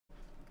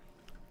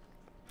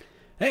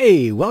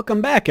Hey,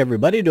 welcome back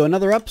everybody to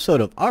another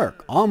episode of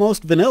Ark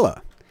Almost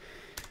Vanilla.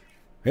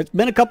 It's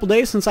been a couple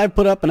days since I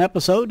put up an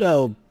episode.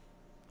 I'll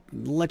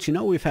let you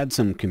know we've had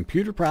some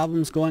computer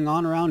problems going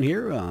on around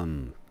here.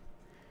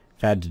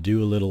 Had to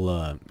do a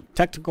little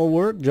technical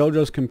work.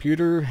 JoJo's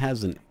computer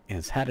has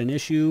had an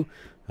issue.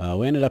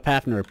 We ended up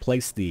having to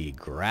replace the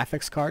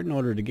graphics card in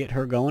order to get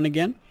her going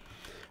again.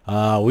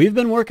 We've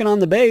been working on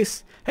the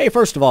base. Hey,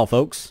 first of all,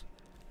 folks,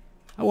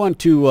 I want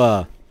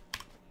to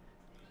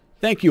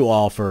thank you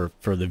all for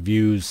the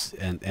views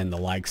and the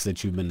likes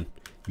that you've been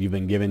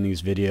giving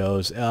these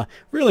videos.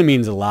 Really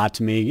means a lot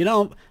to me. You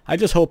know, I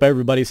just hope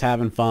everybody's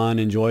having fun,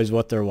 enjoys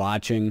what they're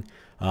watching.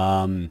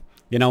 You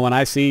know, when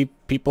I see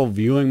people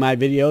viewing my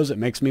videos, it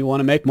makes me want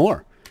to make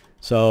more.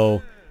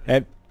 So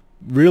it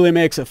really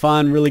makes it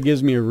fun, really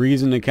gives me a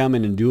reason to come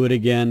in and do it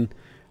again,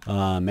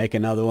 make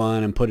another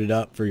one and put it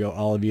up for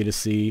all of you to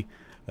see.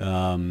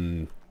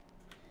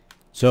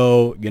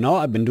 So, you know,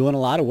 I've been doing a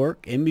lot of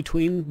work in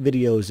between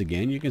videos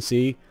again. You can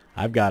see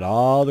I've got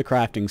all the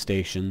crafting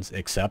stations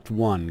except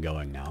one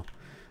going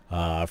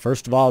now.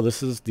 First of all,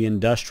 this is the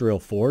industrial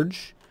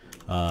forge.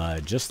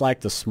 Just like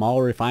the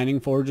small refining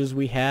forges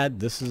we had,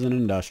 this is an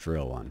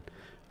industrial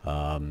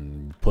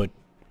one.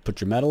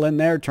 Put your metal in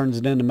there, turns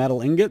it into metal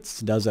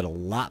ingots, does it a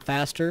lot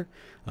faster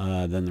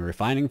than the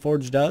refining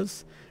forge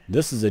does.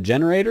 This is a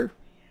generator.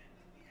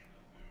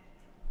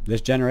 This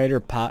generator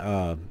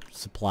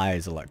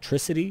supplies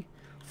electricity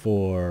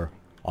for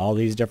all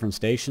these different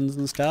stations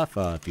and stuff.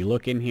 If you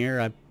look in here,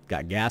 I've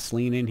got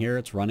gasoline in here.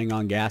 It's running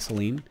on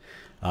gasoline.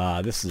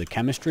 This is a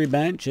chemistry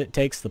bench. It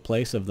takes the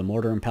place of the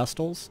mortar and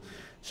pestles.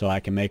 So I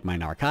can make my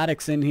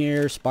narcotics in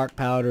here, spark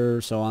powder,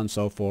 so on and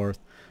so forth.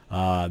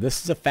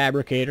 This is a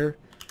fabricator.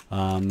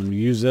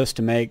 Use this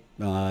to make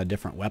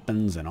different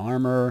weapons and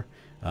armor.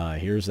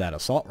 Here's that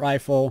assault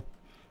rifle.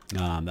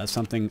 That's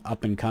something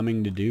up and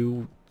coming to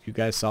do. You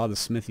guys saw the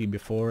smithy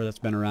before. That's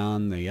been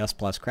around. The S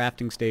Plus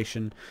crafting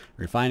station,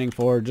 refining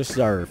forge. This is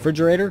our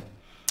refrigerator.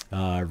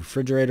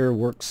 Refrigerator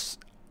works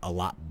a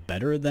lot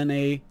better than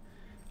a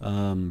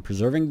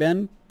preserving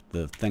bin.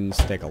 The things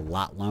take a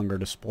lot longer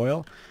to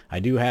spoil.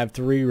 I do have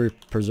 3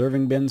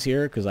 preserving bins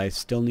here because I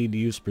still need to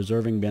use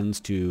preserving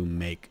bins to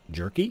make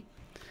jerky.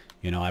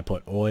 You know, I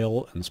put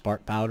oil and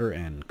spark powder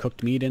and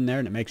cooked meat in there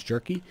and it makes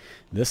jerky.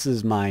 This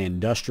is my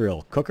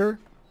industrial cooker,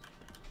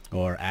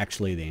 or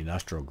actually the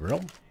industrial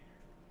grill.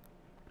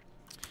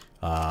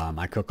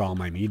 I cook all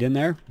my meat in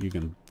there. You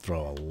can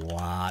throw a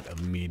lot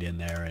of meat in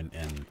there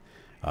and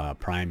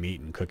prime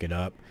meat and cook it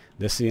up.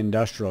 This is the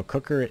industrial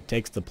cooker. It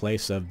takes the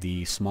place of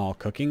the small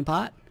cooking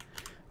pot.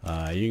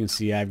 You can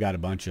see I've got a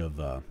bunch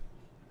of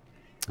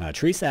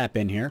tree sap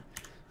in here.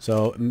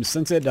 So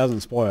since it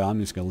doesn't spoil,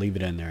 I'm just going to leave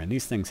it in there. And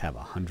these things have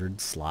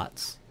 100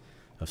 slots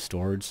of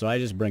storage. So I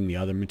just bring the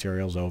other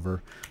materials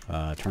over,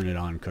 turn it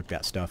on, cook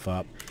that stuff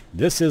up.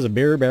 This is a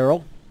beer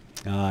barrel.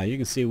 You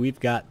can see we've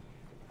got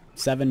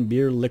 7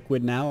 beer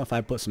liquid now. If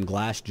I put some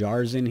glass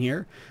jars in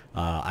here,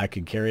 I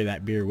could carry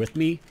that beer with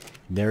me.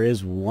 There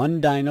is one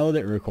dino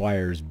that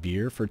requires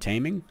beer for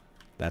taming.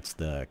 That's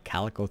the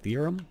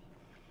Calicotherum.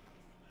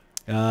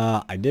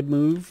 I did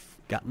move,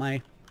 got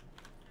my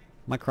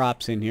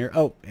crops in here.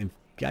 Oh, and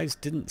if you guys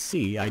didn't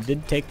see, I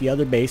did take the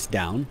other base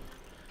down.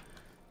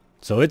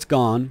 So it's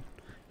gone.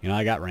 You know,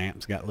 I got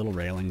ramps, got little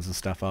railings and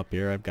stuff up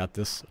here. I've got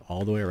this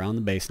all the way around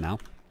the base now.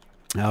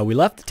 We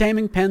left the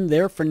taming pen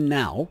there for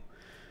now.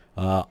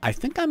 I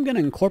think I'm going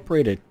to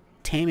incorporate a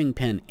taming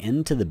pen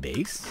into the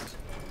base.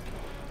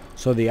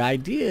 So the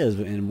idea is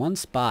in one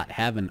spot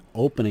have an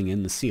opening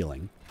in the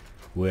ceiling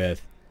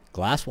with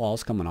glass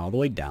walls coming all the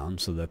way down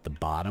so that the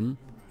bottom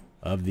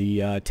of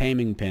the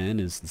taming pen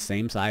is the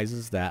same size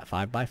as that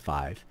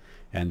 5x5.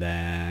 And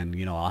then,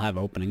 you know, I'll have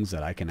openings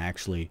that I can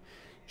actually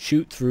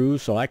shoot through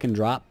so I can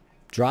drop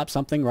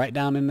something right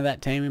down into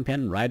that taming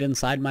pen right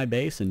inside my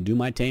base and do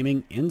my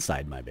taming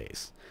inside my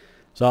base.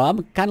 So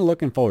I'm kind of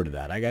looking forward to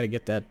that. I got to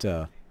get that,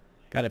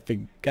 got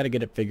to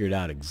get it figured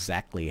out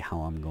exactly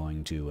how I'm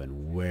going to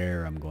and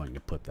where I'm going to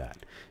put that.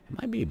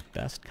 It might be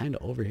best kind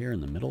of over here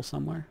in the middle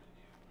somewhere.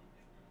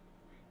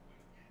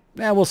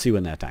 Yeah, we'll see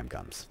when that time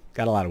comes.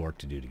 Got a lot of work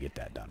to do to get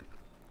that done.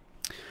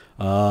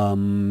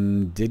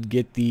 Did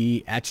get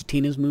the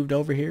achetinas moved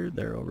over here.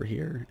 They're over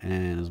here.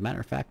 And as a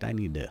matter of fact, I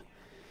need to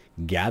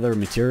gather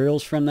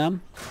materials from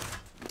them.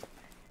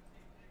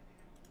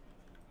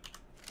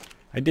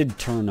 I did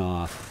turn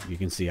off, you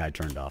can see I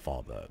turned off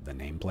all the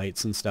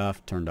nameplates and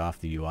stuff, turned off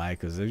the UI,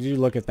 because as you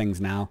look at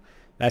things now,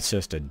 that's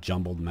just a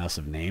jumbled mess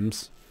of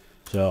names.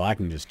 So I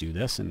can just do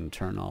this and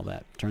turn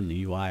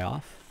the UI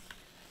off.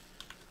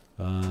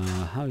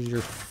 How's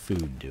your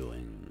food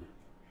doing?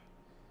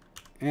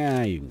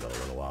 Yeah, you can go a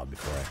little while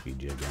before I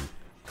feed you again.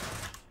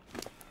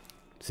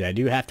 See, I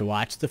do have to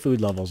watch the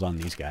food levels on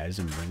these guys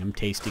and bring them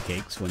tasty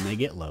cakes when they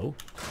get low.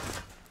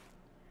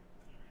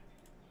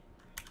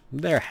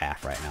 They're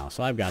half right now,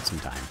 so I've got some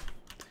time.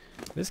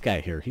 This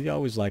guy here, he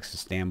always likes to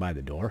stand by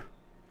the door.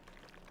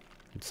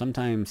 And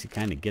sometimes he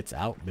kind of gets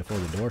out before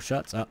the door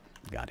shuts. Oh,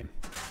 got him.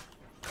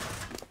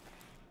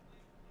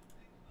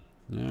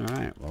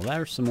 Alright, well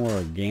there's some more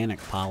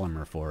organic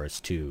polymer for us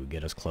too.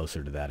 Get us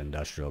closer to that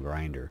industrial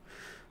grinder.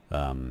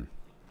 Thing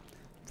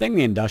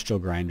the industrial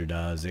grinder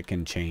does, it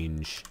can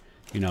change,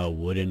 you know,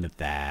 wood into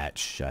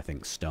thatch, I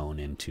think stone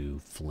into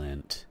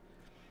flint.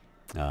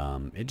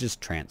 It just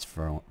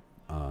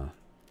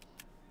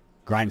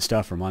grind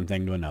stuff from one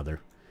thing to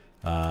another.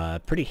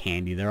 Pretty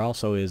handy. There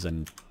also is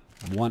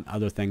one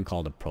other thing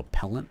called a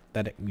propellant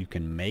that you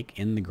can make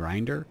in the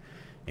grinder.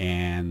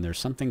 And there's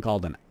something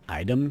called an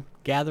item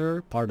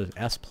gatherer, part of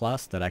S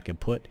Plus, that I could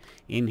put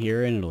in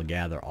here, and it'll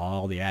gather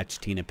all the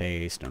achatina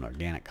paste and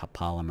organic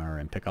polymer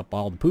and pick up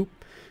all the poop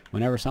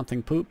whenever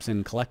something poops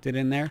and collect it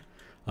in there.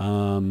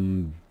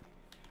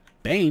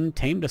 Bane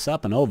tamed us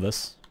up an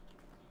Ovis.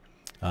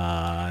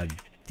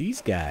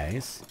 These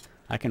guys,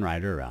 I can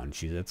ride her around.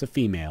 It's a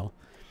female.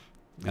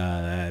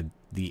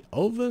 The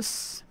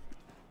Ovis,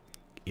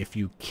 if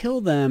you kill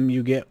them,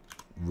 you get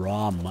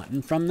raw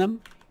mutton from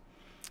them.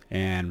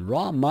 And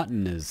raw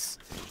mutton is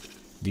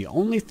the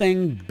only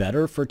thing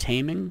better for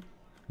taming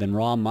than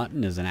raw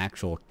mutton is an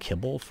actual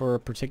kibble for a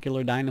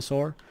particular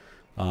dinosaur.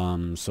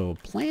 So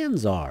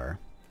plans are,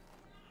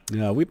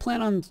 we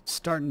plan on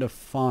starting to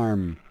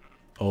farm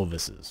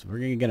Ovises. We're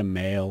going to get a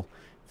male,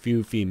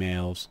 few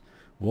females.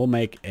 We'll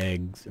make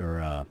eggs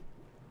or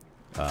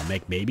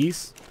make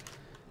babies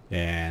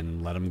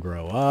and let them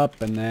grow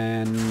up. And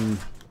then,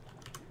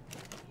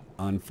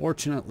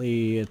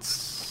 unfortunately,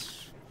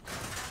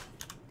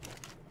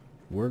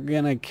 we're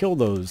going to kill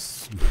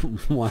those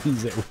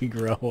ones that we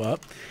grow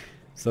up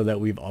so that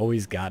we've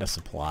always got a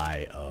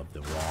supply of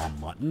the raw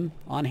mutton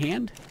on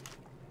hand.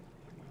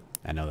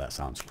 I know that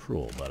sounds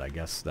cruel, but I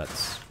guess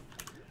that's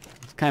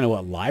kind of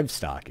what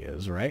livestock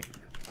is, right?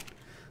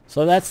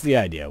 So that's the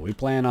idea. We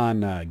plan on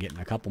getting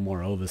a couple more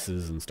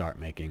Ovises and start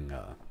making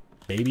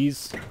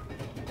babies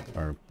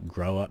or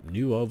grow up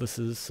new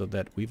Ovises so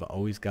that we've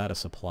always got a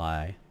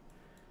supply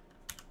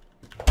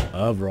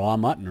of raw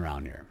mutton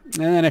around here.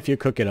 And then if you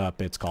cook it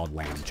up, it's called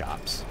lamb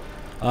chops.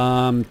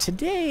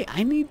 Today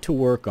I need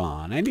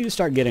to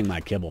start getting my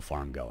kibble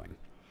farm going.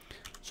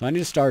 So I need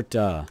to start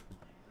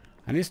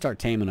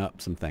taming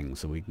up some things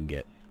so we can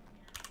get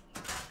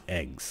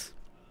eggs.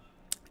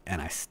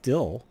 And I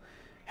still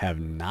have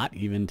not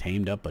even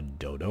tamed up a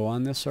dodo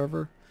on this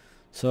server.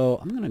 So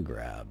I'm gonna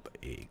grab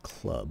a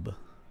club.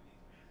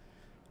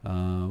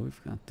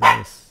 We've got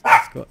this.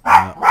 Let's go.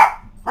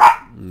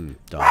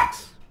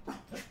 Dogs.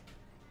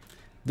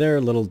 They're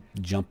a little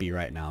jumpy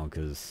right now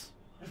because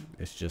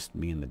it's just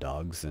me and the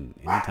dogs, and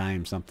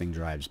anytime something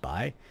drives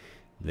by,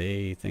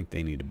 they think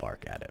they need to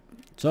bark at it.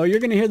 So you're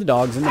going to hear the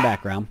dogs in the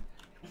background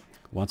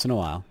once in a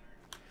while.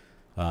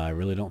 I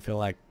really don't feel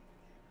like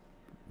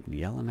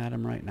yelling at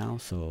them right now,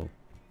 so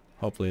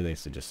hopefully they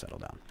should just settle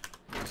down.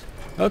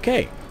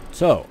 Okay,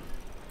 so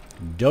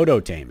dodo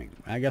taming.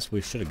 I guess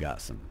we should have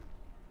got some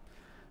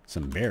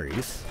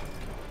berries.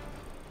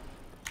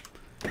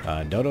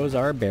 Dodos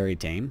are berry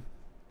tame.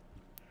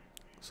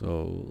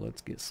 So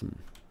let's get some.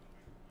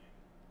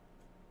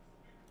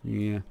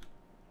 Yeah,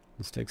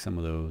 let's take some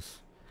of those.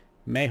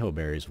 Mayho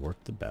berries work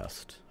the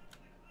best.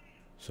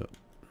 So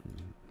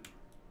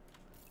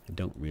I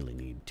don't really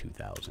need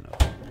 2,000 of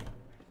them.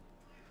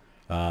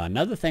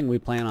 Another thing we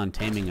plan on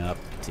taming up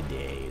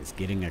today is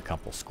getting a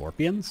couple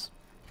scorpions.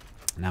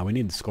 Now we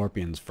need the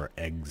scorpions for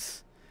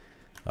eggs.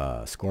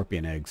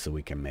 Scorpion eggs so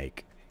we can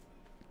make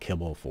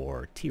kibble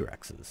for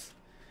T-Rexes.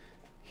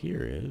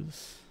 Here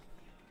is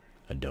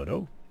a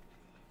dodo.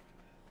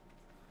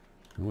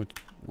 Which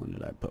one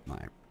did I put my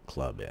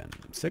club in?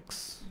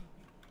 6.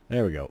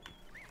 There we go.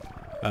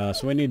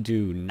 So we need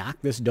to knock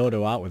this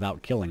dodo out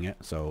without killing it.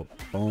 So,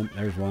 boom,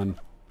 there's 1,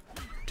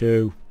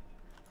 2.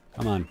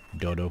 Come on,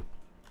 dodo.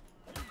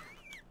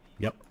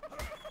 Yep.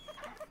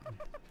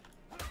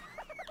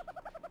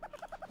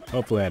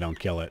 Hopefully I don't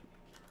kill it.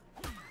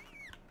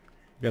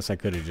 Guess I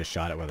could have just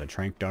shot it with a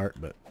tranq dart,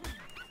 but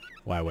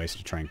why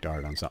waste a tranq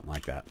dart on something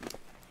like that?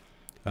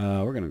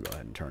 We're going to go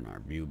ahead and turn our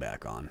view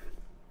back on.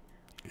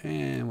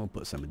 And we'll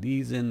put some of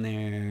these in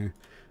there.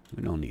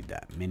 We don't need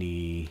that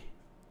many.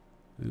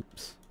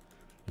 Oops.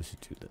 Let's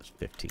do this.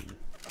 15.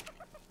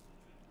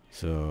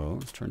 So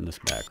let's turn this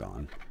back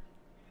on.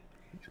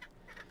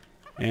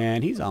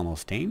 And he's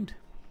almost tamed.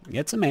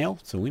 It's a male,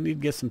 so we need to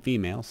get some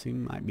females. He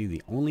might be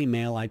the only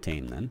male I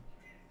tame then.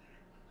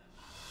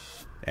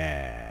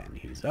 And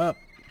he's up.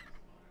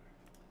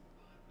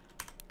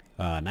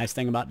 Nice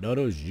thing about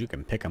dodos is you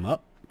can pick them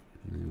up.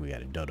 We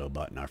got a dodo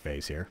butt in our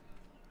face here.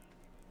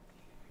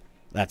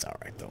 That's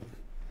alright though.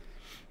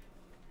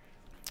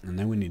 And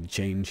then we need to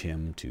change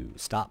him to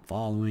stop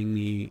following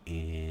me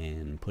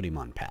and put him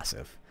on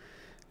passive.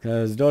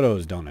 Because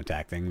dodos don't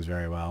attack things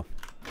very well.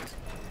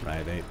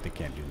 Right? They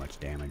can't do much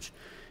damage.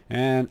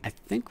 And I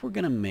think we're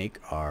going to make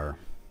our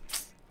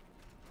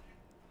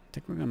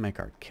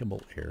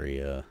kibble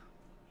area.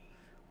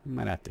 We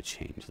might have to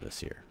change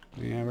this here.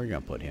 Yeah, we're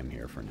going to put him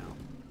here for now.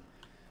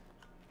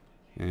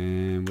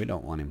 And we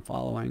don't want him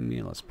following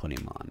me. Let's put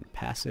him on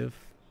passive.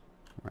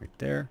 Right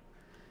there.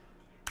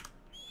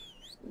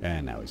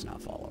 And now he's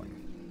not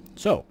following.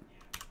 So,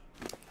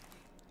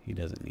 He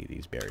doesn't need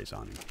these berries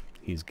on him.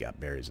 He's got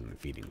berries in the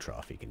feeding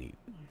trough. He can eat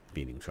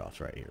feeding troughs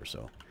right here.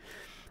 So,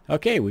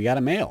 okay, we got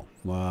a male.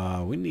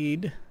 We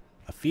need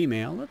a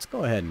female. Let's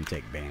go ahead and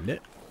take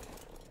Bandit.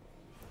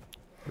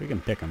 We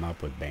can pick him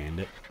up with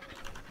Bandit.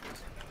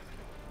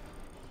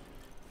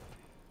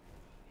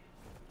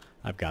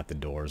 I've got the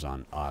doors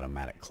on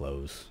automatic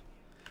close.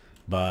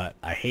 But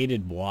I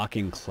hated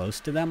walking close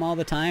to them all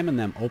the time and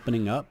them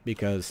opening up,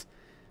 because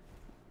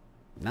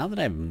now that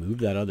I've moved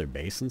that other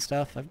base and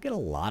stuff, I've got a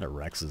lot of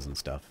Rexes and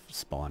stuff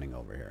spawning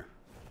over here.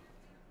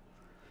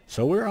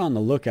 So we're on the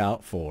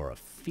lookout for a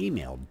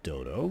female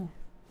dodo.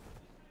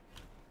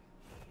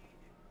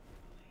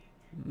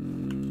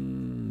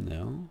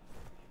 No.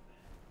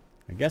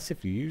 I guess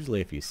if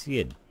you see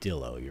a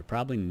dillo, you're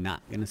probably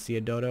not going to see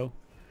a dodo,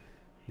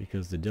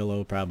 because the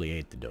dillo probably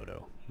ate the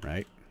dodo,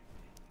 right?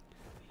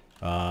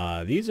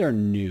 These are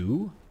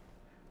new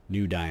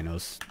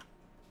dinos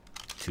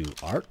to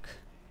Ark.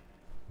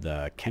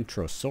 The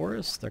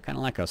Kentrosaurus. They're kind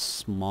of like a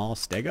small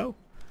stego.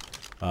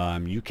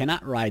 You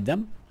cannot ride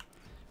them,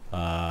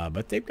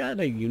 but they've got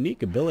a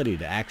unique ability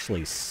to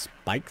actually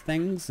spike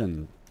things,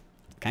 and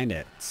kind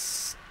of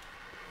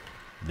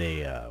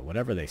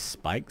whatever they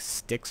spike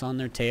sticks on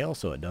their tail,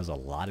 so it does a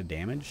lot of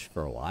damage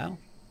for a while.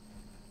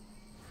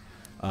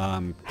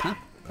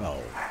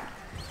 Oh,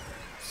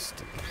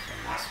 sticky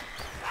things.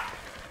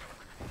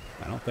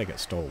 I don't think it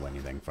stole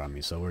anything from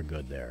me, so we're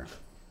good there.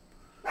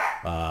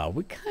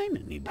 We kind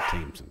of need to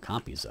tame some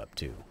compies up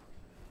too.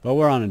 But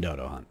we're on a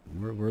dodo hunt.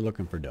 We're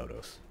looking for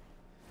dodos.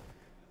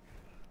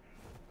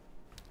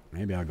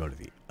 Maybe I'll go to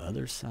the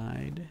other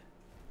side.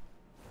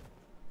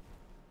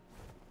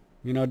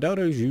 You know,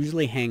 dodos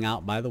usually hang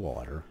out by the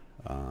water.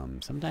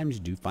 Sometimes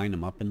you do find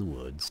them up in the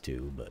woods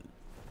too, but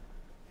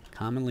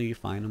commonly you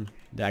find them.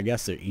 I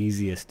guess they're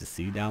easiest to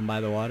see down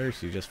by the water,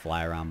 so you just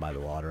fly around by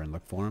the water and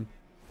look for them.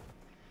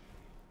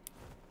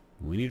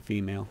 We need a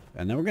female.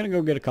 And then we're going to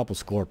go get a couple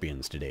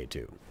scorpions today,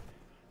 too.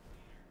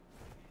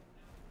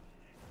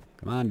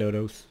 Come on,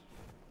 dodos.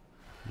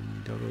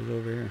 Dodos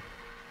over here.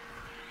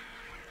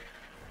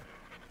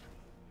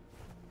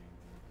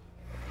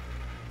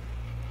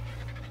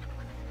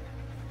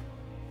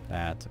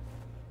 That's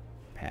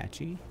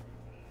Apache.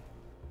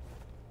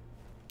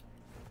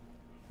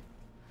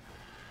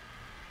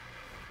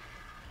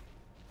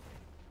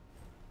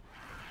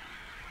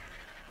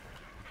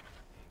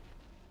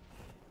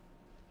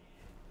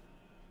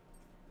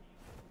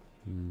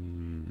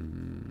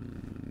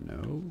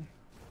 No.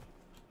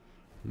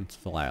 Let's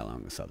fly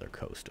along this other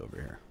coast over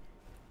here.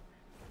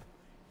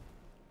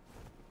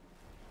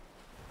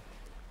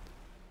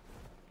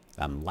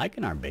 I'm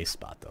liking our base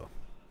spot, though.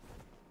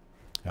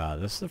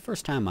 This is the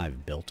first time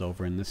I've built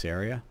over in this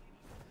area,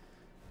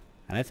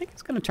 and I think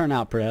it's going to turn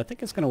out pretty. I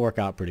think it's going to work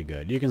out pretty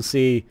good. You can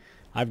see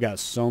I've got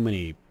so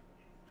many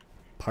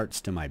parts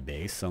to my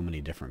base, so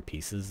many different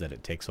pieces, that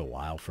it takes a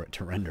while for it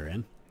to render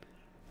in.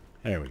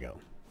 There we go.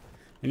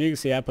 And you can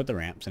see I put the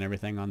ramps and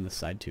everything on this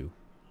side too.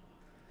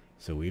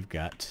 So we've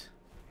got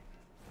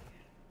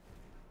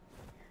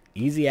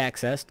easy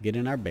access to get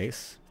in our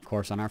base. Of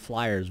course, on our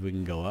flyers we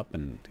can go up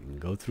and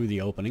go through the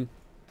opening,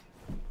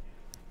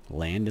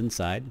 land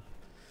inside.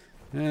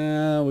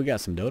 We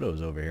got some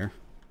dodos over here.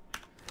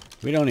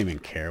 We don't even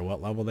care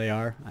what level they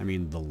are. I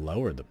mean, the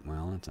lower the,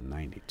 well, that's a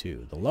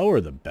 92. The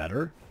lower the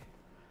better.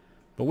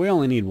 But we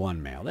only need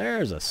one male.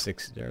 There's a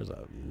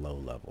low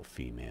level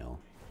female.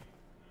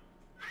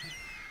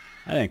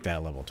 I think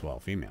that level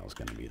 12 female is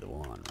going to be the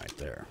one right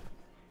there.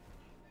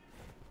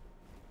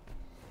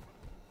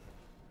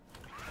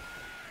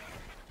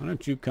 Why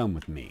don't you come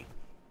with me?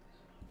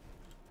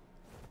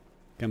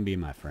 Come be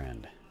my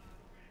friend.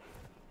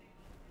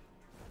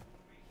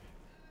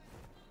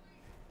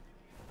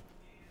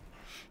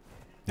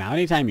 Now,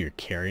 anytime you're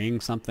carrying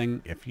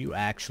something, if you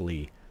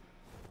actually,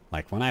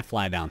 like when I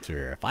fly down through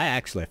here,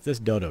 if this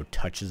dodo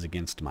touches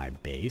against my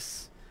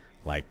base,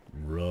 like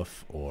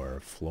roof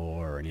or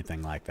floor or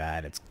anything like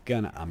that, it's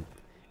gonna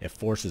it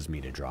forces me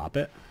to drop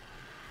it.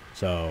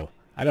 So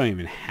I don't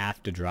even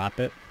have to drop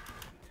it.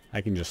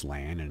 I can just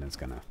land and it's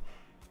gonna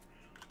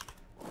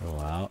go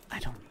out.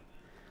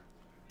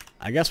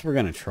 I guess we're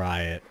gonna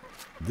try it.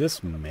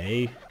 This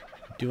may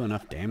do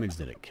enough damage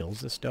that it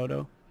kills this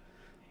dodo.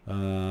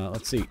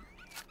 Let's see.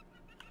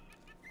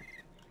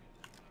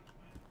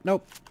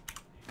 Nope.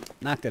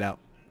 Knocked it out.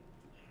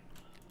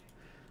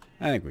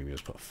 I think we can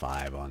just put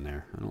 5 on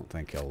there. I don't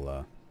think I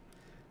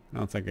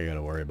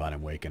gotta worry about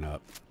him waking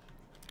up.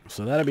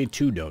 So that'll be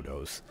 2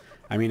 dodos.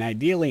 I mean,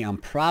 ideally, I'm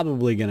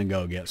probably gonna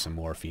go get some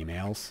more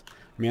females.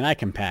 I mean, I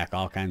can pack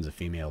all kinds of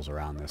females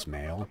around this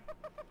male,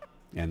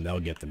 and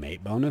they'll get the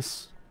mate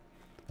bonus.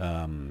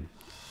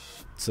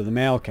 So the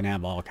male can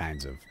have all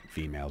kinds of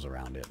females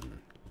around it, and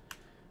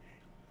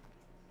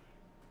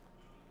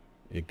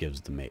it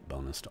gives the mate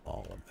bonus to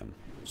all of them,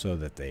 so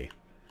that they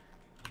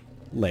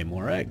lay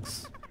more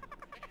eggs.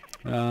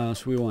 So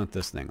we want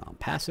this thing on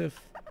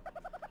passive.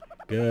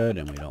 Good,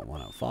 and we don't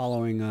want it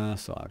following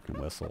us, so I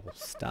can whistle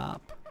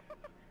stop.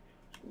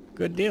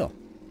 Good deal.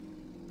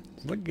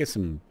 So let's get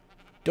some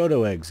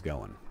dodo eggs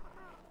going.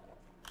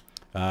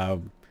 Uh,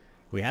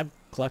 we have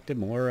collected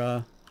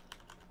more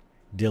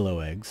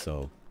dillo eggs,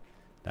 so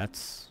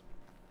that's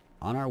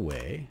on our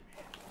way.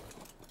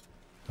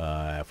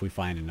 If we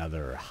find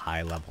another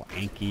high-level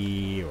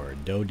Anki or a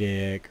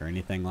Dodic or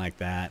anything like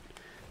that,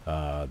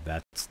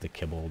 that's the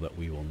kibble that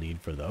we will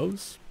need for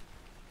those.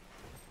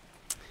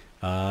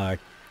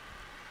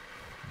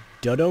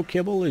 Dodo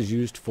kibble is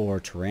used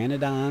for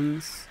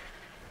pteranodons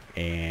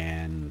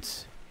and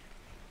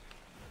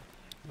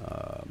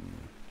oh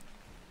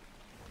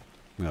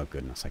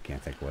goodness, I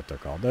can't think of what they're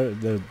called. They're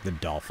the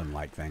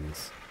dolphin-like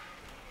things.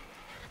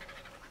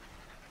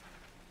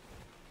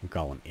 We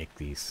call them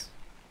ichthyes.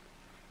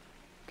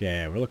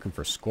 Okay, we're looking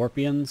for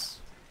scorpions.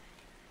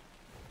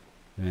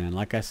 And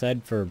like I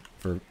said, for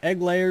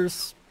egg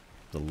layers,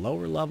 the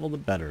lower level the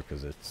better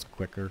because it's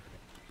quicker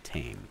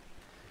tame.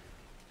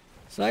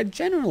 So I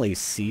generally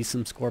see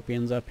some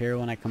scorpions up here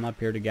when I come up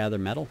here to gather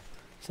metal.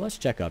 So let's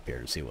check up here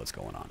and see what's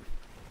going on.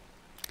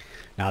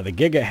 Now the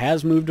Giga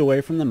has moved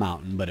away from the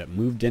mountain, but it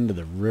moved into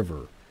the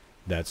river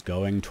that's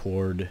going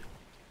toward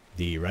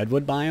the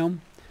redwood biome.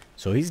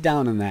 So he's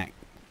down in that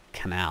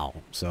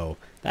canal. So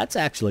that's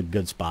actually a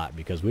good spot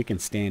because we can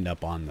stand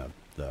up on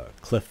the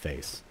cliff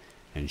face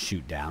and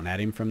shoot down at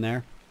him from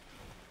there.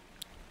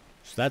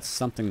 So that's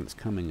something that's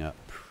coming up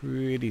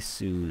pretty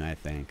soon, I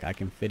think. I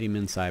can fit him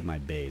inside my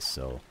base,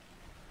 so...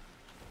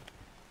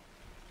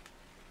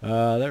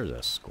 there's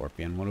a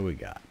scorpion. What do we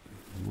got?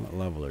 What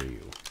level are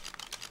you?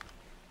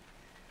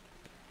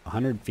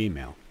 100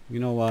 female. You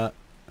know what?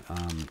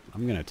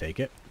 I'm going to take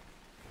it.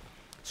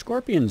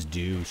 Scorpions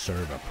do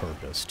serve a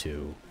purpose,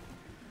 too.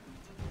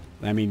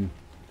 I mean,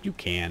 you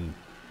can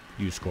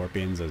use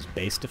scorpions as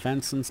base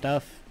defense and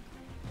stuff.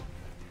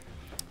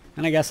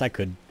 And I guess I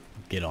could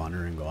get on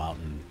her and go out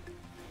and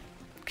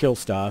kill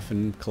stuff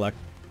and collect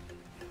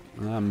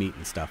meat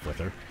and stuff with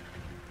her.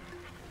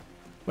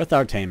 With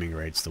our taming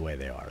rates the way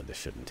they are, this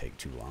shouldn't take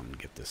too long to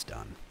get this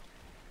done.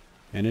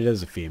 And it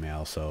is a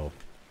female, so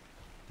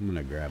I'm going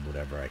to grab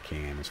whatever I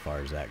can as far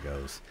as that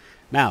goes.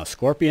 Now,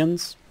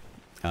 scorpions,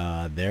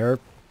 their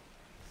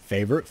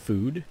favorite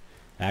food,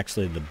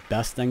 actually the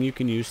best thing you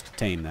can use to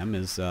tame them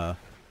is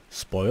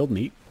spoiled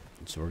meat.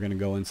 So we're going to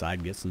go inside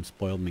and get some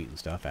spoiled meat and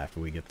stuff after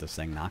we get this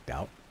thing knocked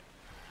out.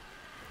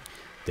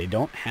 They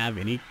don't have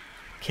any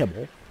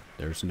kibble.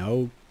 There's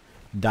no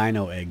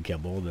dino egg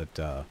kibble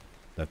that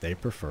they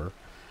prefer.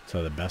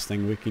 So the best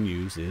thing we can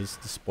use is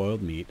the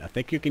spoiled meat. I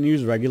think you can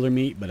use regular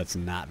meat, but it's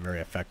not very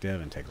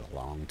effective and takes a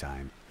long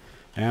time.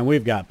 And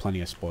we've got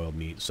plenty of spoiled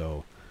meat,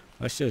 so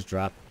let's just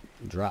drop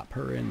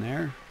her in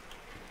there.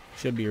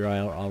 Should be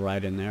all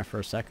right in there for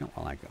a second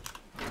while I go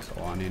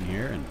on in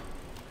here, and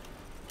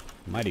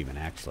might even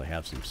actually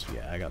have some.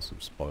 Yeah, I got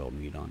some spoiled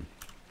meat on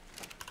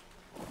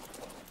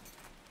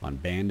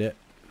Bandit.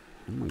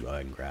 I'm gonna go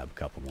ahead and grab a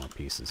couple more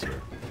pieces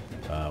here.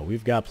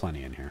 We've got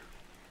plenty in here.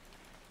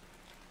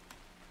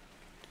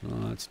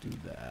 Let's do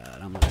that.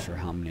 I'm not sure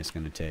how many it's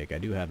going to take. I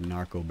do have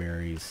narco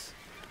berries,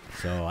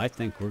 so I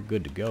think we're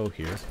good to go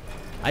here.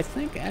 I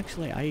think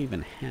actually I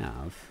even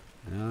have,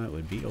 it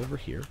would be over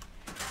here.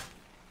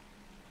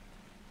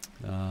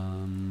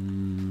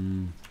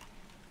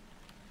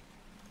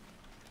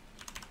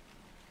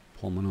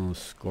 Pulmono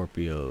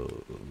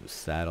Scorpio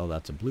saddle,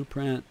 that's a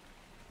blueprint.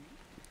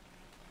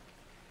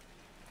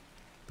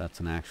 That's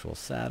an actual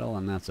saddle,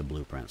 and that's a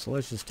blueprint. So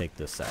let's just take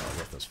this saddle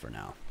with us for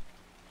now.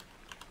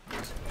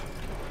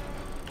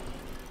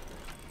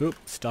 Oop,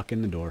 stuck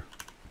in the door.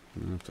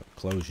 I have to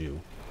close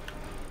you.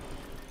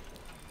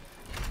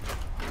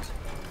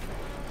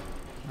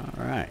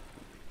 Alright.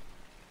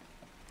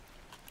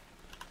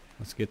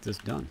 Let's get this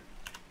done.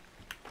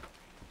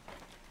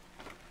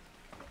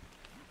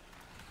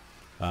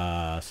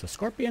 So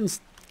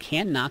scorpions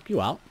can knock you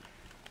out.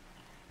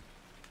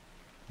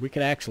 We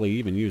could actually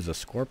even use a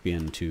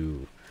scorpion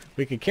to...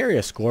 We could carry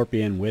a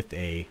scorpion with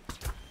a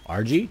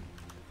RG.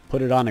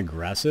 Put it on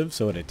aggressive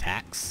so it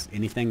attacks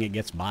anything it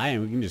gets by,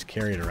 and we can just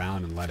carry it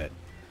around and let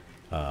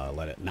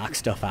it knock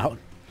stuff out.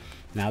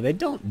 Now they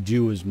don't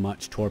do as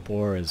much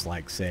torpor as,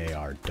 like, say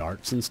our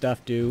darts and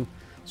stuff do,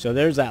 so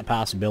there's that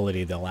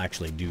possibility they'll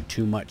actually do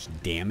too much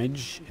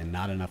damage and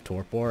not enough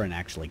torpor and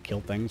actually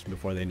kill things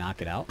before they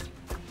knock it out.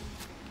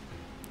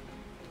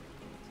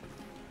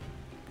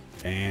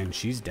 And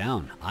she's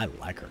down. I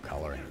like her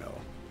coloring though.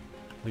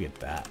 Look at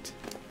that.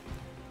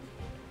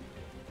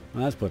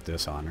 Well, let's put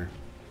this on her.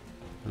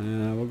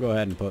 We'll go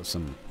ahead and put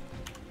some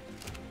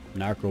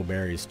narco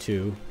berries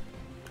too.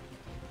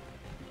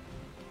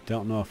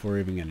 Don't know if we're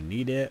even going to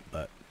need it,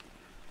 but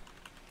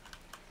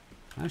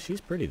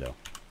she's pretty though.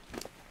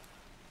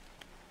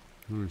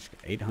 She's got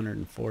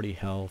 840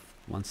 health,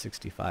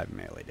 165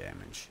 melee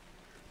damage,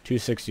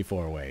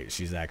 264 weight.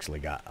 She's actually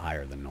got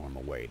higher than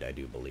normal weight, I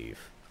do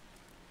believe.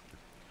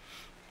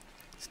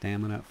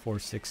 Stamina at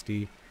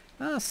 460.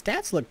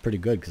 Stats look pretty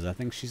good because I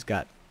think she's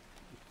got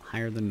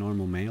higher than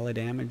normal melee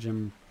damage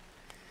and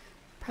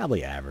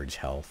probably average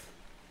health.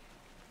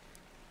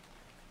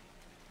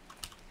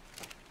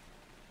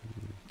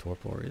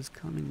 Torpor is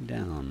coming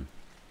down.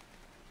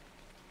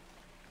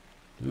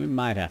 We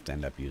might have to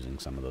end up using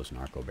some of those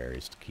narco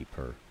berries to keep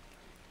her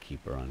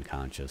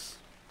unconscious.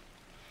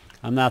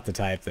 I'm not the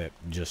type that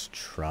just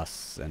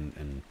trusts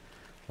and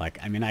like,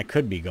 I mean, I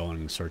could be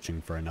going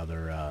searching for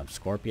another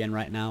scorpion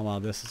right now while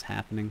this is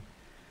happening.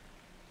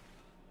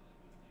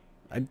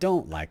 I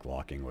don't like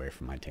walking away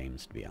from my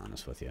tames, to be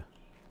honest with you.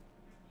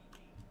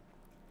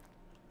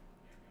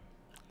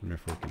 Wonder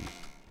if we can...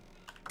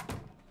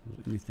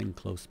 anything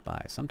close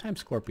by.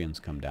 Sometimes scorpions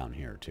come down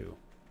here too.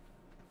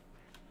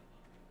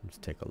 Let's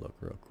take a look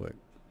real quick.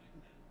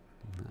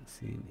 I'm not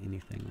seeing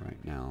anything right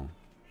now.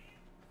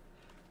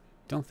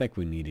 Don't think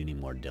we need any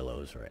more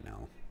dillos right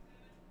now.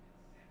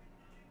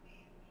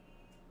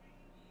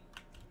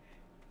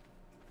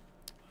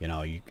 You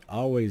know, you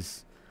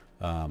always,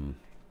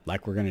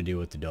 like we're going to do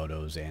with the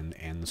dodos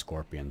and the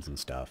scorpions and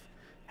stuff,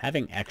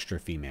 having extra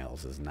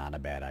females is not a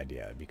bad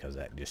idea because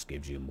that just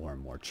gives you more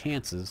and more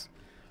chances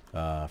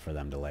for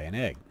them to lay an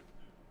egg.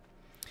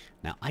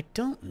 Now, I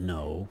don't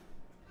know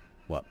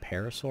what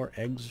parasaur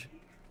eggs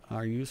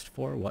are used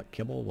for, what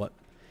kibble, what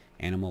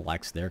animal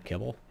likes their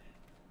kibble.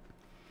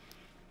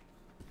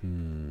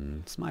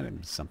 This might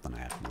be something I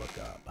have to look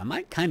up. I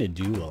might kind of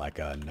do like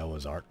a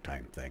Noah's Ark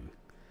type thing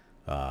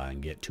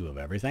and get 2 of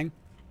everything.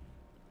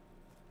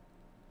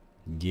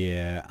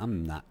 Yeah, I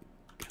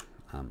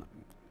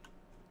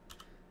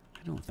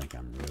don't think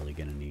I'm really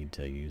going to need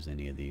to use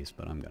any of these,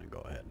 but I'm going to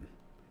go ahead and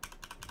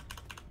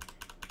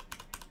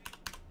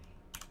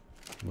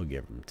we'll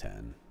give them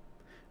 10.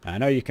 I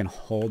know you can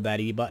hold that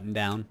E button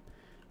down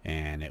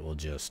and it will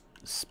just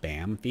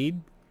spam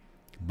feed,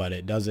 but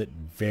it does it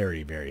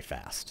very, very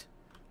fast.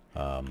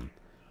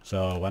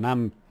 So when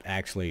I'm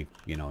actually,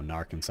 you know,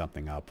 narking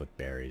something up with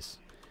berries,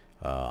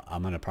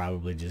 I'm going to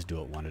probably just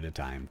do it one at a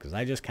time because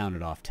I just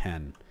counted off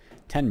 10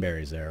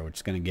 berries there, which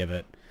is going to give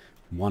it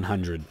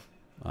 100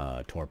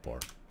 torpor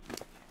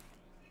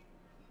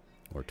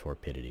or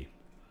torpidity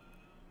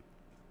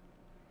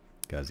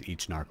because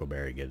each narco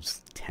berry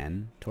gives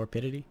 10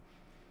 torpidity.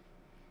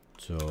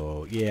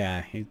 So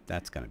yeah,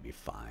 that's going to be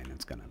fine.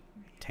 It's going to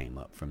tame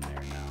up from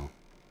there now.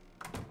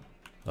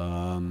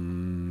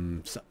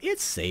 So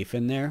it's safe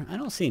in there. I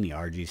don't see any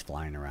RGs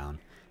flying around.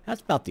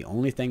 That's about the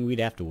only thing we'd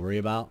have to worry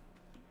about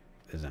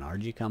is an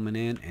RG coming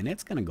in, and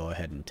it's going to go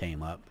ahead and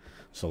tame up.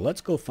 So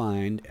let's go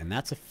find, and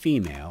that's a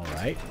female,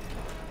 right?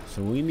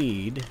 So we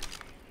need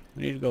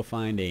to go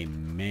find a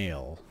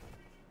male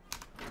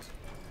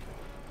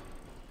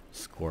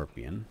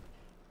scorpion.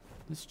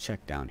 Let's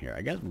check down here.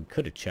 I guess we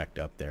could have checked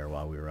up there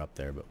while we were up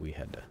there, but we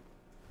had to.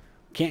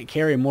 Can't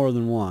carry more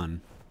than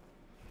one.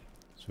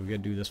 So we gotta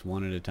do this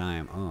one at a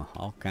time. Oh,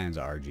 all kinds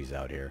of RGs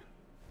out here.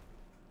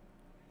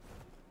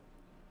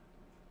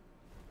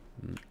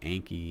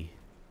 Anki.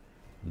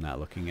 I'm not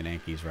looking at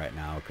Ankies right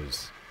now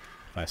because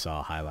if I saw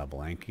a high level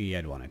Anki,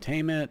 I'd want to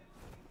tame it.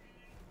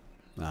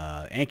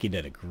 Anki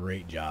did a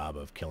great job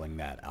of killing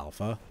that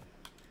alpha.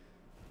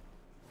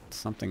 It's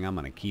something I'm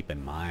gonna keep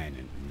in mind,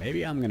 and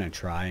maybe I'm gonna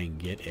try and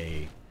get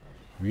a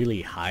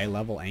really high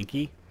level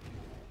Anki.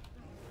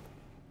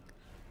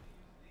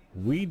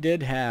 We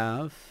did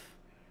have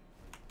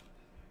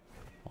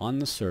on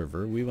the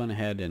server, we went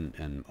ahead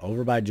and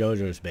over by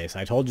JoJo's base.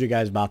 I told you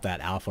guys about that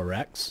Alpha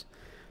Rex.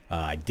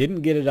 I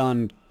didn't get it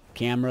on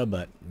camera,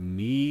 but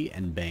me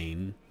and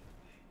Bane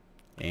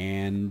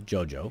and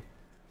JoJo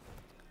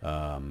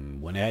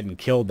went ahead and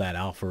killed that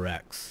Alpha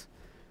Rex.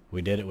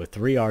 We did it with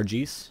 3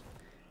 RGs.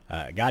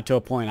 It got to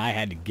a point I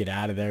had to get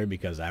out of there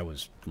because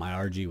my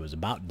RG was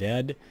about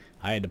dead.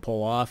 I had to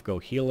pull off, go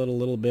heal it a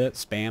little bit,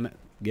 spam it,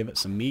 give it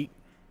some meat,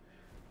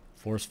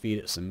 force feed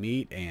it some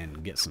meat,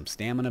 and get some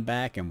stamina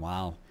back. And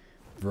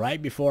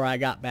right before I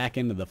got back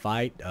into the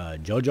fight,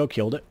 JoJo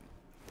killed it.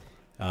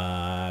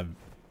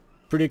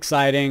 Pretty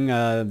exciting.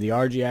 The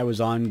RG I was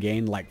on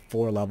gained like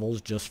 4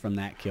 levels just from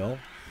that kill,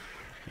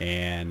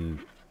 and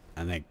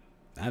I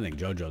think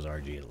JoJo's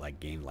RG like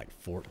gained like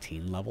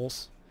 14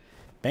 levels.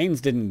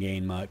 Bane's didn't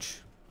gain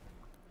much.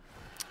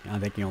 I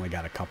think he only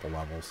got a couple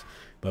levels,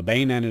 but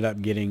Bane ended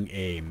up getting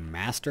a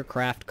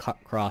Mastercraft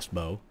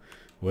crossbow,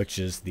 which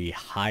is the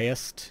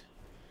highest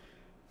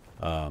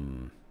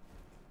the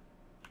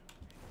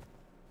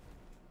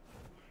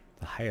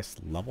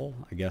highest level.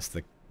 I guess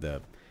the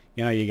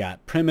you know, you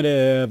got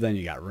primitive, then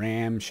you got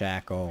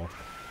ramshackle,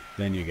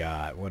 then you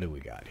got, what do we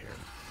got here?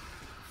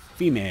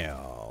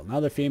 Female.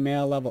 Another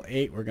female, level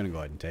 8. We're gonna go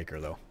ahead and take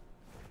her though.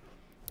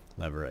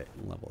 Level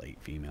 8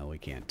 female. We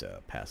can't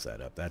pass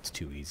that up. That's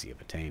too easy of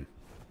a tame.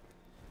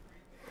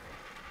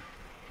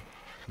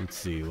 Let's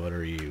see, what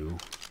are you?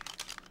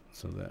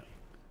 So that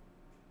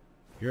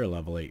you're a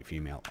level 8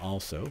 female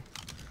also.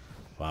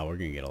 Wow, we're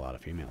gonna get a lot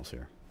of females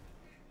here.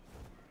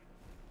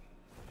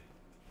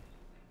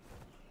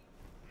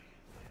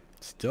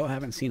 Still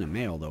haven't seen a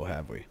male though,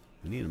 have we?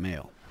 We need a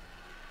male.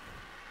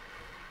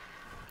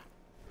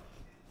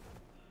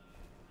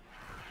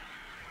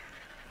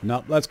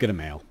 Nope, let's get a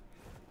male.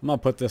 I'm gonna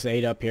put this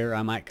 8 up here.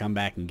 I might come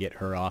back and get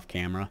her off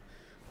camera,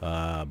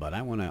 but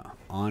I want to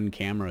on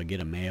camera get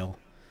a male.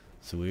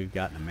 So we've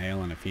gotten a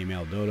male and a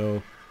female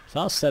dodo. So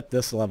I'll set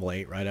this level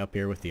 8 right up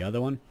here with the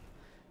other one,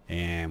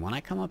 And when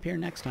I come up here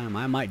next time,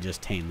 I might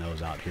just tame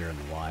those out here in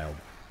the wild.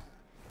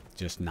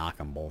 Just knock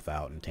them both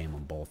out and tame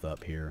them both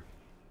up here.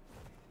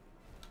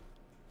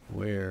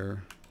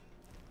 Where?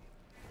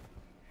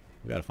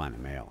 We gotta find a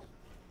male.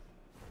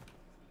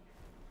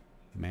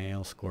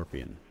 Male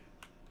scorpion.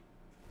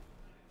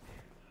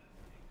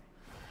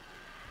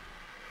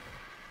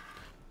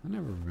 I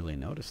never really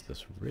noticed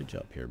this ridge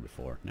up here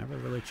before. Never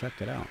really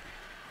checked it out.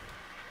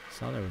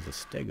 Saw there was a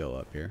stego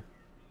up here.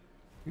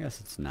 I guess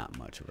it's not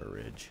much of a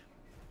ridge.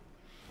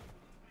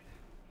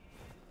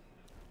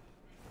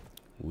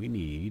 We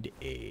need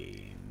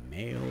a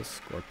male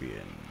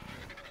scorpion.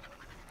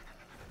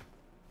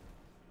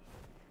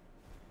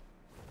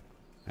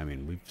 I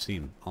mean, we've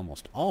seen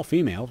almost all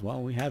females.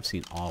 Well, we have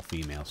seen all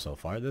females so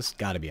far. This has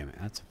got to be a male.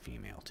 That's a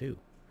female, too.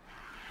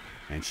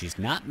 And she's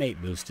not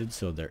mate boosted,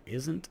 so there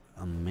isn't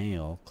a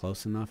male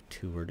close enough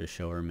to her to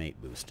show her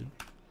mate boosted.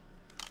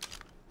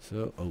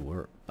 So, oh,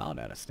 we're about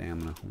out of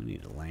stamina. We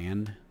need to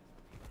land.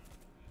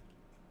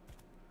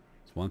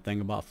 It's one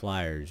thing about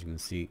flyers. You can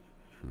see...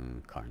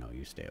 Carno,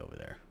 you stay over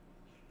there.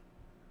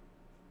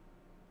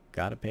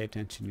 Gotta pay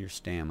attention to your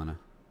stamina.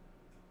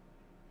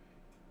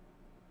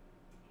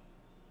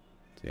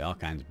 See, all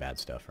kinds of bad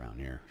stuff around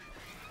here.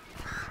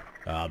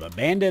 But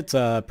Bandit's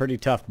a pretty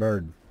tough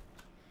bird.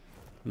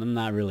 I'm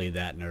not really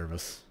that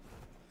nervous.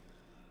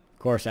 Of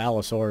course,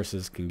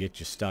 Allosauruses can get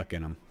you stuck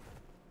in them.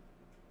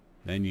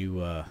 Then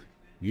you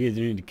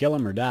either need to kill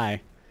them or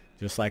die.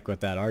 Just like with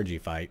that RG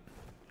fight.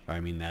 Or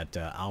I mean that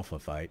Alpha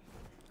fight.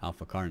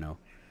 Alpha Carno.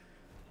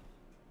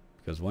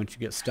 Because once you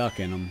get stuck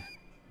in them,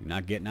 you're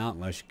not getting out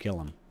unless you kill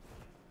them.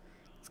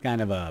 It's kind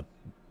of a...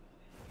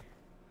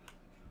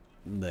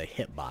 The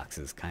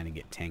hitboxes kind of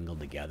get tangled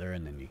together,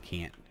 and then you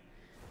can't...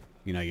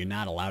 You know, you're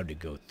not allowed to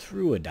go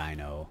through a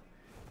dino.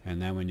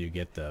 And then when you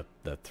get the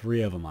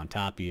three of them on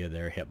top of you,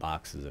 their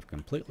hitboxes have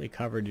completely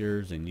covered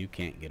yours, and you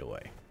can't get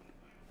away.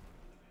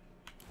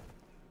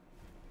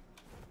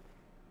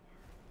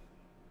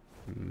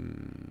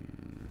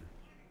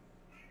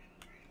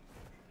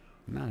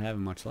 Not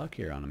having much luck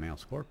here on a male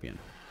scorpion.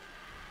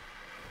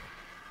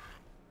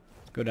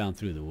 Let's go down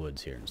through the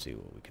woods here and see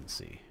what we can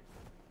see.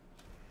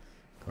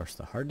 Of course,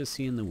 they're hard to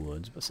see in the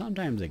woods, but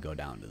sometimes they go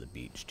down to the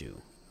beach too.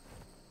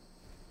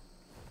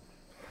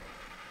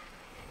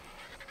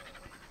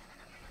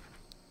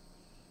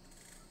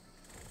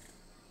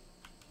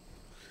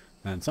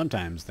 And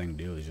sometimes the thing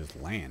to do is just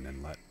land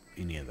and let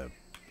any of the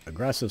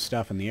aggressive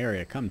stuff in the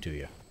area come to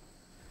you.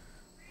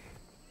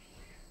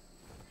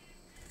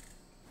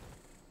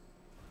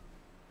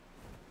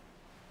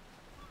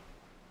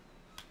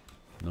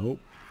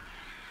 Nope.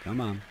 Come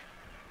on.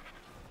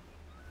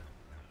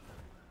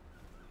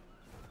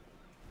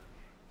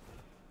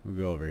 We'll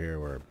go over here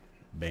where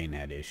Bane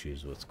had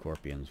issues with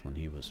scorpions when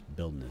he was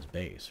building his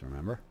base,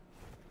 remember?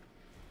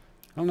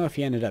 I don't know if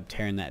he ended up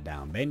tearing that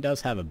down. Bane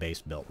does have a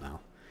base built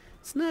now.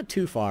 It's not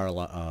too far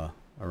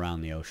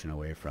around the ocean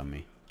away from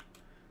me.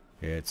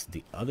 It's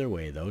the other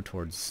way, though,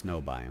 towards the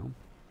snow biome.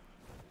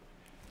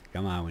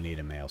 Come on, we need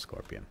a male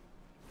scorpion.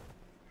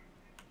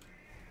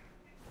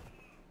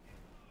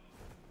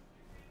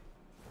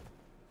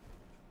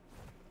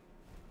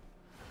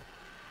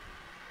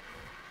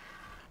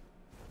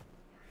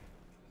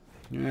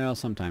 Well,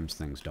 sometimes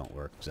things don't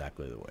work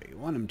exactly the way you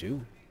want them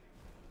to.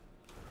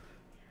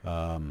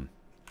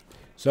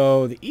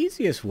 So the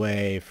easiest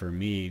way for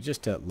me,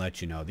 just to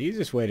let you know, the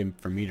easiest way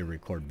for me to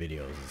record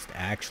videos is to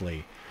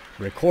actually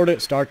record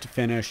it start to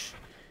finish,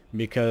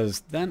 because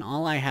then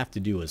all I have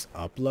to do is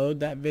upload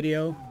that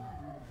video.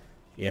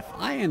 If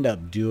I end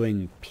up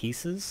doing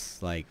pieces,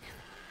 like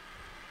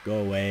go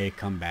away,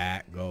 come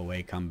back, go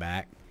away, come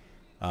back,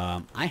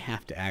 I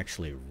have to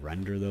actually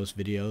render those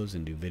videos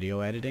and do video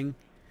editing.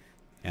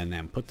 And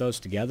then put those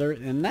together,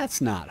 and that's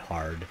not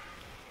hard.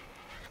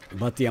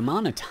 But the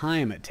amount of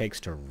time it takes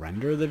to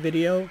render the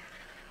video,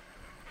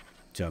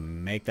 to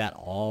make that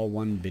all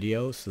one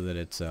video so that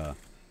it's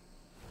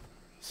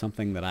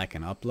something that I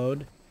can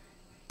upload,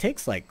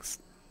 takes like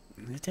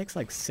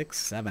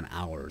 6-7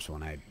 hours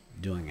when I'm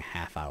doing a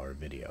half-hour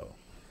video.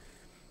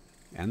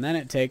 And then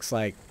it takes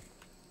like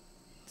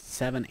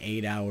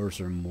 7-8 hours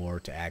or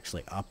more to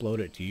actually upload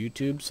it to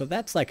YouTube. So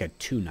that's like a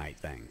 2-night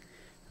thing.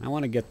 I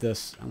want to get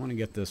this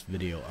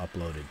video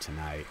uploaded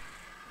tonight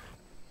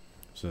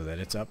so that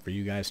it's up for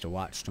you guys to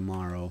watch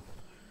tomorrow.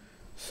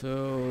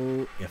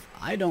 So if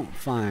I don't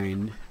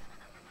find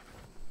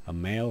a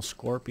male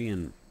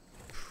scorpion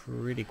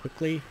pretty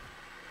quickly,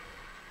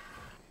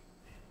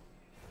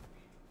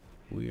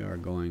 we are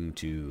going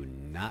to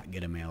not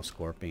get a male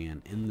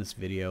scorpion in this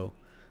video.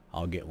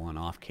 I'll get one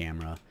off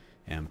camera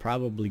and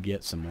probably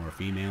get some more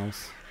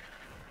females.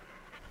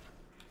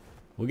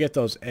 We'll get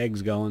those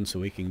eggs going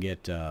so we can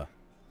get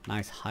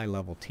nice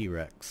high-level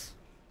T-Rex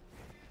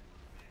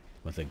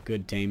with a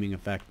good taming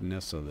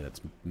effectiveness so that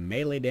its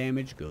melee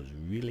damage goes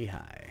really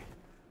high.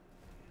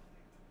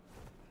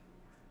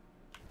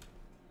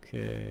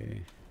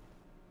 Okay.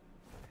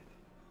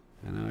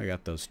 I know I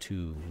got those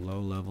two low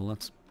level.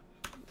 Let's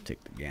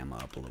take the gamma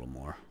up a little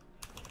more.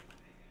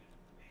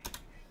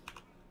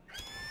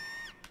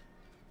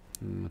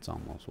 It's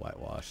almost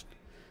whitewashed.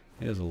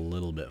 It is a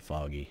little bit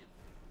foggy.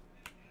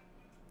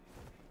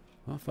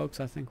 Well, folks,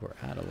 I think we're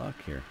out of luck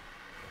here.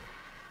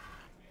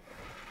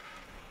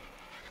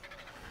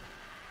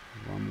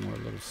 One more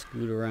little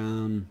scoot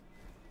around.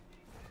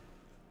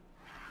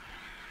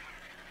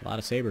 A lot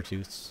of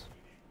saber-tooths.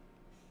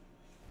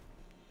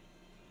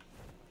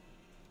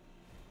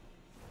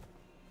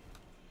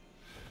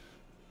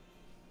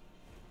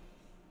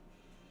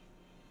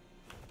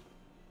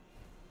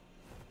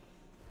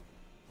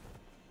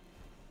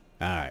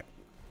 Alright,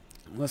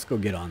 let's go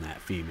get on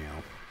that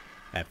female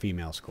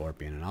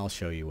scorpion, and I'll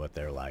show you what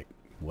they're like,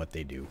 what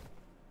they do.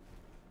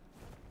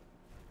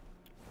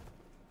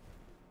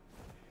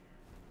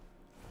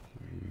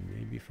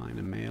 Maybe find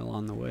a male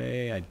on the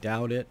way, I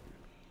doubt it.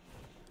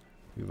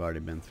 We've already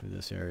been through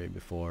this area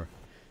before.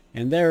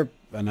 And they're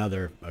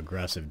another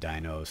aggressive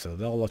dino, so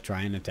they'll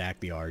try and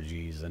attack the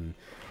RGs and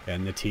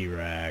the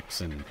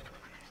T-Rex, and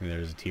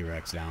there's a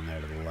T-Rex down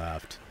there to the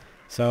left.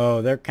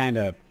 So they're kind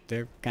of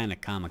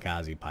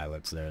kamikaze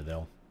pilots there.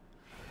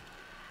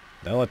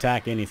 They'll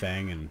attack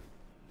anything, and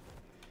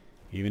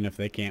even if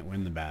they can't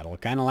win the battle,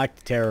 kind of like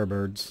the terror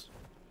birds.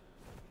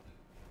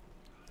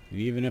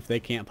 Even if they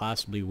can't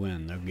possibly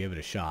win, they'll give it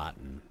a shot,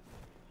 and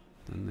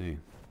then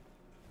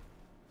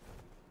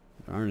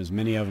there aren't as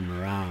many of them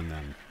around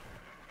then.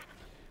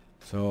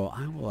 So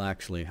I'll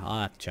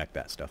have to check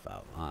that stuff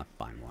out. I'll have to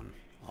find one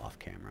off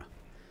camera.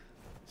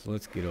 So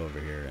let's get over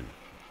here, and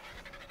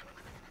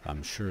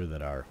I'm sure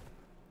that our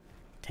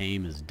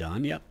tame is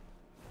done. Yep,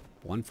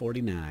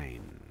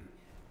 149.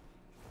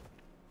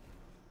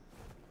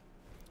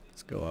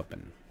 Let's go up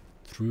and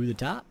through the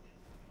top.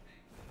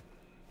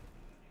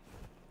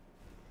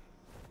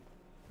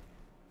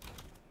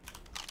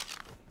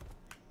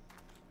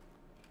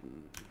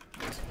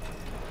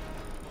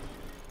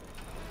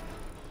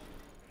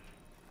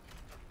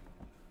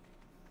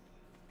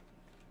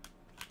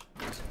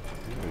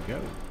 There we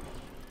go.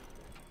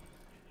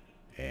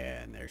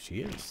 And there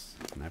she is.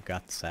 And I've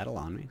got the saddle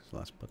on me, so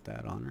let's put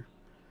that on her.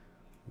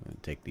 I'm going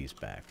to take these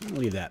back. I'm going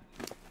to leave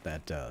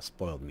that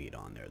spoiled meat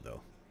on there, though.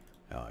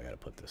 Oh, I got to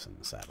put this in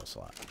the saddle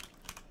slot.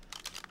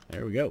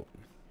 There we go.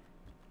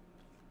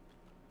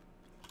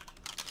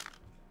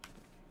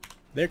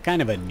 They're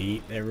kind of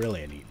they're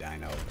really a neat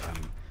dino.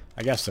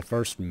 I guess the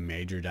first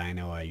major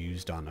dino I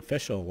used on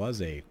official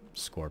was a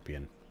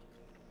scorpion.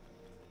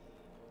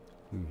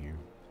 Here.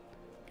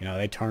 You know,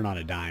 they turn on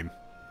a dime.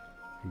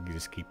 You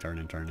just keep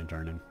turning.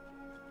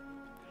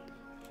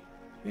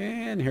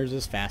 And here's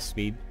this fast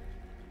speed.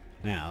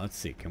 Now, let's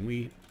see. Can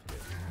we...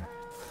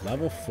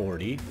 Level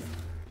 40.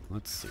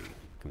 Let's see.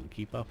 Can we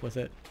keep up with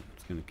it?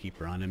 It's going to keep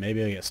running.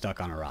 Maybe I'll get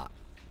stuck on a rock.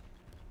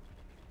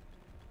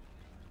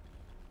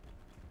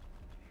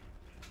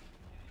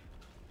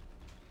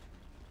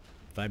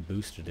 If I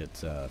boosted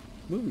its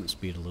movement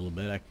speed a little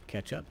bit, I could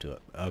catch up to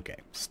it. Okay,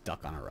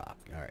 stuck on a rock.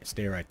 Alright,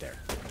 stay right there.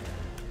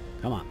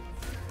 Come on.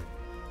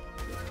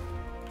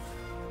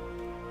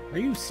 Are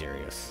you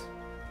serious?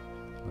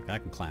 Look, I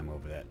can climb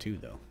over that too,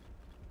 though.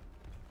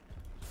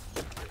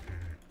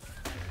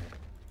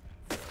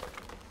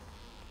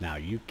 Now,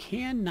 you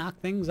can knock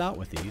things out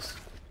with these.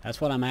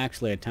 That's what I'm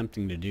actually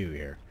attempting to do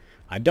here.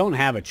 I don't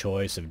have a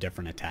choice of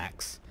different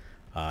attacks.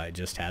 It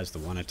just has the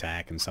one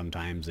attack, and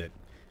sometimes it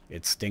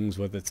stings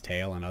with its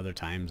tail, and other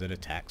times it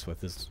attacks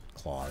with its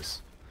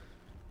claws.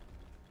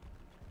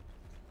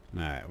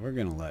 Alright, we're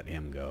going to let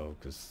him go,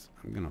 because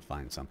I'm going to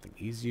find something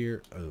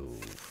easier. Oh.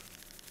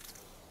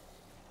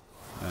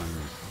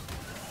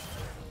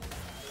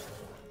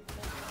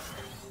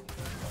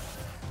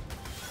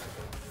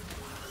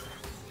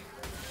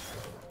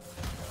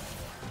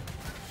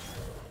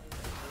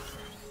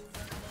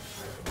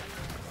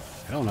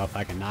 I don't know if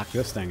I can knock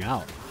this thing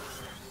out.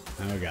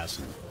 Now we got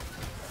some.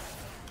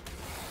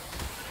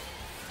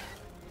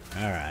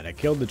 Alright, I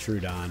killed the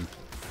Trudon.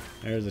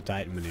 There's the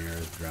Titan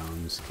Mineras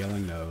drones.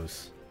 Killing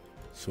those.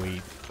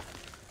 Sweet.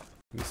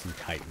 Get some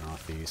Titan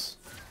off these.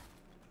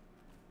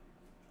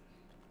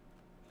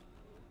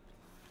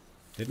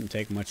 Didn't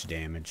take much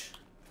damage.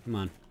 Come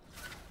on.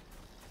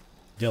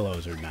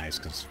 Dillos are nice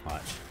because,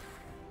 watch.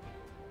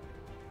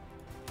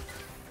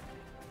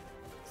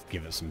 Let's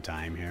give it some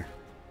time here.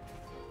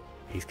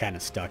 He's kind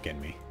of stuck in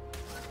me.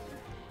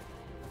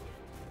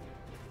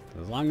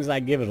 As long as I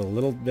give it a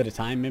little bit of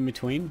time in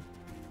between.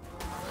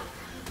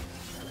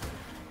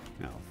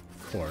 Now,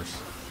 of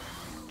course,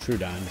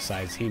 Trudon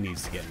decides he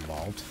needs to get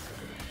involved.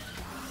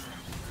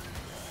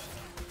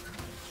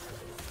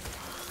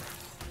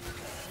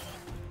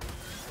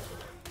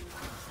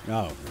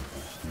 Oh,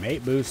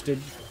 mate boosted.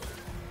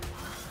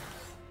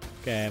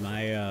 Okay,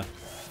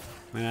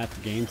 might have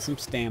to gain some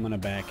stamina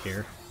back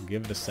here.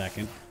 Give it a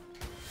second.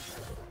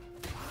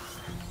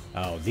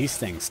 Oh, these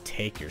things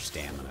take your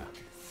stamina.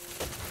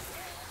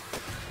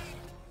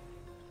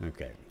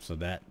 Okay, so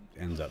that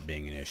ends up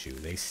being an issue.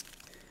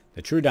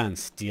 The Trudons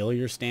steal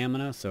your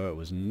stamina, so it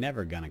was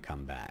never gonna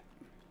come back.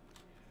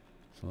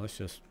 So let's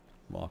just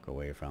walk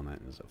away from it.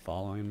 Is it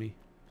following me?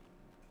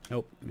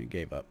 Nope, it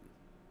gave up.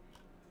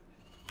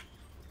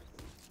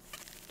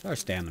 So our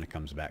stamina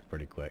comes back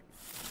pretty quick.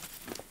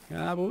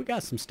 But we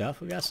got some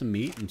stuff. We got some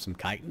meat and some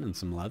chitin and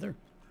some leather.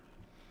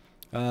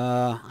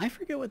 I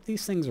forget what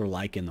these things are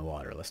like in the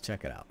water. Let's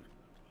check it out.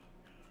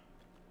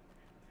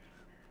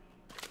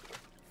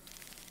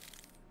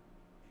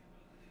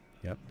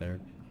 Yep, they're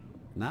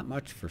not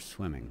much for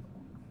swimming.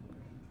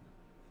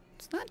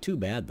 It's not too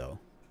bad, though.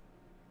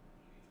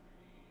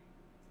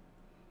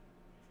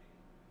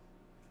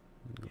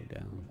 Go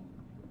down.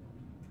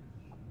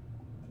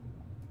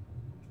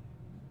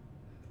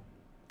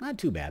 Not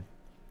too bad.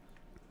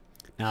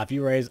 Now, if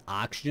you raise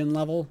oxygen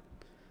level,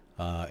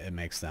 it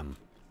makes them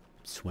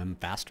swim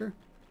faster.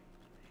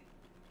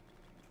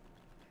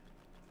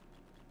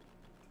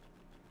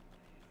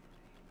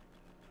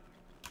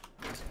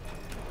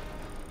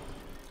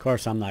 Of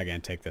course, I'm not going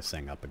to take this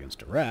thing up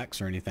against a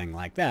Rex or anything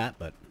like that,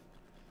 but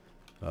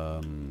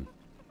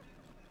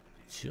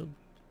she'll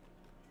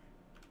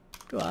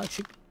go out.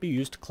 She could be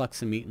used to collect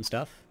some meat and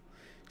stuff.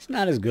 She's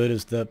not as good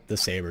as the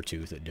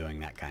saber-tooth at doing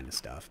that kind of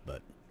stuff,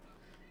 but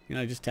you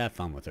know, just have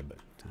fun with her. But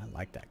I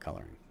like that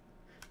coloring.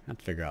 I have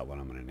to figure out what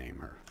I'm going to name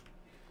her.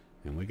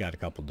 And we got a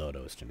couple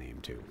dodos to name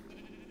too.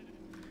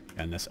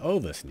 And this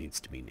Ovis needs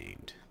to be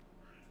named.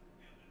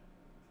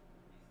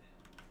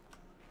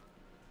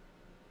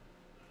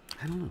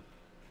 I don't know.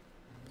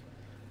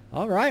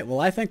 All right, well,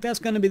 I think that's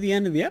going to be the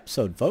end of the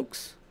episode,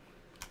 folks.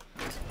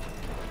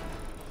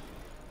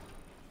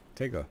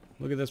 Take a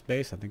look at this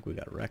base. I think we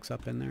got Rex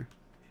up in there.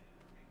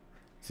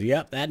 So,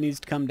 yep, that needs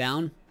to come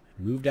down.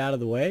 Moved out of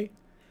the way.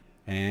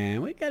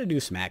 And we got to do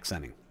some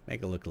accenting.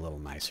 Make it look a little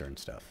nicer and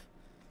stuff.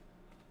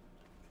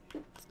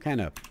 It's kind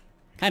of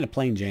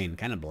plain Jane,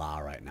 kind of blah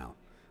right now.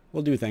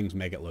 We'll do things,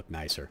 make it look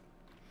nicer.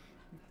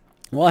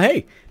 Well,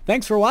 hey,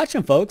 thanks for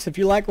watching, folks. If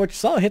you like what you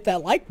saw, hit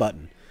that like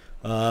button.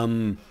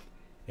 And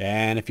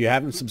if you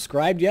haven't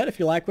subscribed yet, if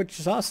you like what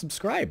you saw,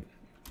 subscribe.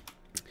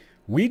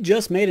 We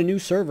just made a new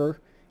server,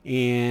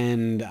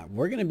 and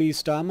we're going to be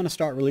I'm going to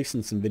start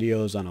releasing some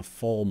videos on a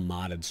full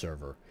modded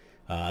server.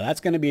 That's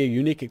going to be a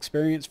unique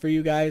experience for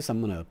you guys.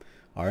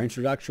 Our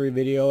introductory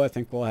video, I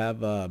think we'll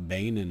have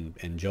Bane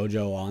and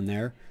JoJo on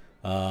there.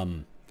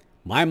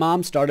 My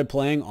mom started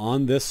playing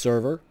on this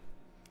server.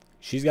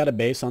 She's got a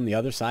base on the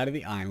other side of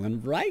the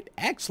island, right?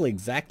 Actually,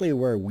 exactly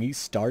where we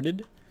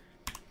started.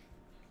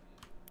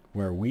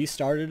 Where we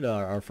started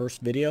our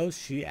first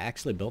videos, she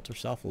actually built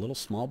herself a little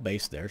small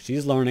base there.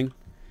 She's learning.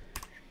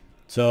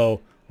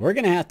 So we're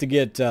gonna have to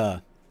get.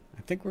 I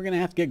think we're gonna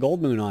have to get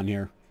Gold Moon on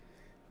here,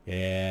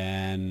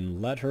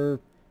 and let her.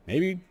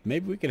 Maybe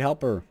we could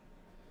help her,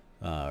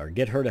 or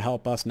get her to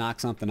help us knock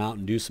something out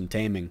and do some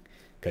taming,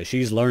 because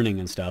she's learning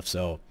and stuff.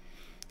 So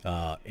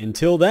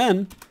until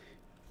then,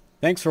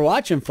 thanks for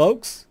watching,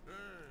 folks,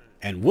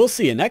 and we'll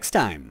see you next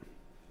time.